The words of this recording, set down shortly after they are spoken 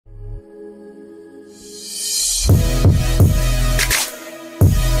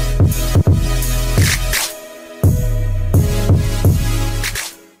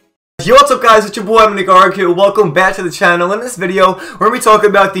Yo, what's up guys, it's your boy NickArg here. Welcome back to the channel. In this video, we're going to be talking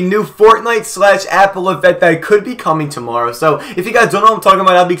about the new Fortnite / Apple event that could be coming tomorrow. So, if you guys don't know what I'm talking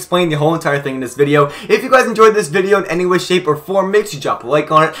about, I'll be explaining the whole entire thing in this video. If you guys enjoyed this video in any way, shape, or form, make sure you drop a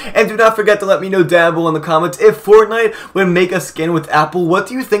like on it. And do not forget to let me know down below in the comments if Fortnite would make a skin with Apple. What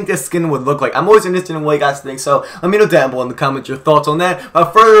do you think this skin would look like? I'm always interested in what you guys think, so let me know down below in the comments your thoughts on that.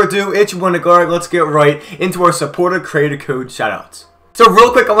 Without further ado, it's your boy NickArg. Let's get right into our supporter creator code shoutouts. So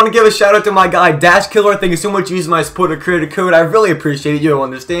real quick, I want to give a shout out to my guy Dash Killer. Thank you so much for using my supporter creator code. I really appreciate it. You don't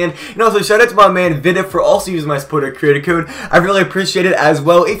understand. And also shout out to my man Vidif for also using my supporter creator code. I really appreciate it as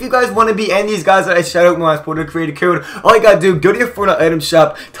well. If you guys want to be any of these guys that I shout out with my supporter creator code, all you gotta do, go to your Fortnite item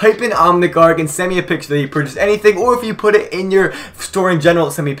shop, type in imnickarg, and send me a picture that you purchased anything. Or if you put it in your store in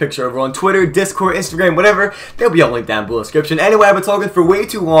general, send me a picture over on Twitter, Discord, Instagram, whatever. There'll be a link down below in the description. Anyway, I've been talking for way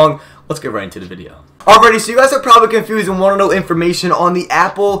too long. Let's get right into the video. Alrighty, so you guys are probably confused and want to know information on the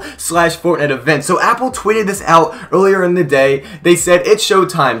Apple / Fortnite event. So Apple tweeted this out earlier in the day. They said, it's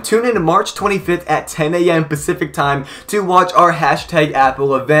showtime. Tune in March 25th at 10 a.m. Pacific time to watch our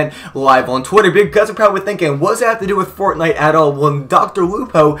 #Apple event live on Twitter. Because you're probably thinking, what does that have to do with Fortnite at all? When Dr.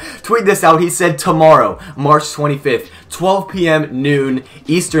 Lupo tweeted this out, he said tomorrow, March 25th, 12 p.m. noon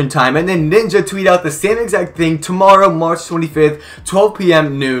Eastern time. And then Ninja tweeted out the same exact thing tomorrow, March 25th, 12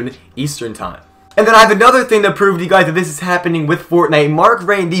 p.m. noon Eastern time. And then I have another thing to prove to you guys that this is happening with Fortnite. Mark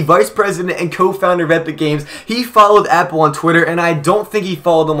Rain, the vice president and co-founder of Epic Games, he followed Apple on Twitter, and I don't think he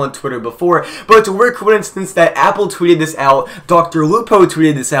followed them on Twitter before, but it's a weird coincidence that Apple tweeted this out, Dr. Lupo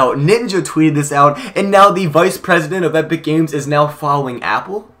tweeted this out, Ninja tweeted this out, and now the vice president of Epic Games is now following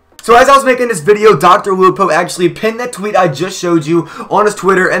Apple? So as I was making this video, Dr. Lupo actually pinned that tweet I just showed you on his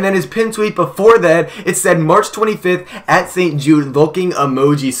Twitter, and then his pinned tweet before that, it said March 25th at St. Jude looking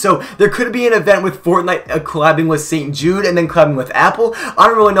emoji. So there could be an event with Fortnite collabing with St. Jude and then collabing with Apple. I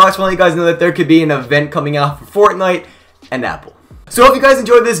don't really know. I just want to let you guys know that there could be an event coming out for Fortnite and Apple. So if you guys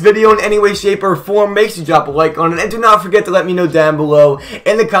enjoyed this video in any way, shape, or form, make sure you drop a like on it. And do not forget to let me know down below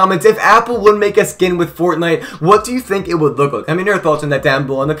in the comments if Apple would make a skin with Fortnite, what do you think it would look like? Let me know your thoughts on that down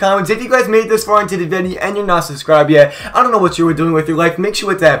below in the comments. If you guys made it this far into the video and you're not subscribed yet, I don't know what you were doing with your life. Make sure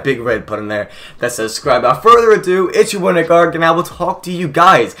you hit that big red button there that says subscribe. Without further ado, it's your boy NickArg, and I will talk to you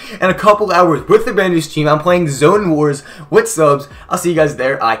guys in a couple hours with the brand new stream. I'm playing Zone Wars with subs. I'll see you guys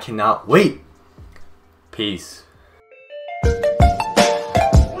there. I cannot wait. Peace.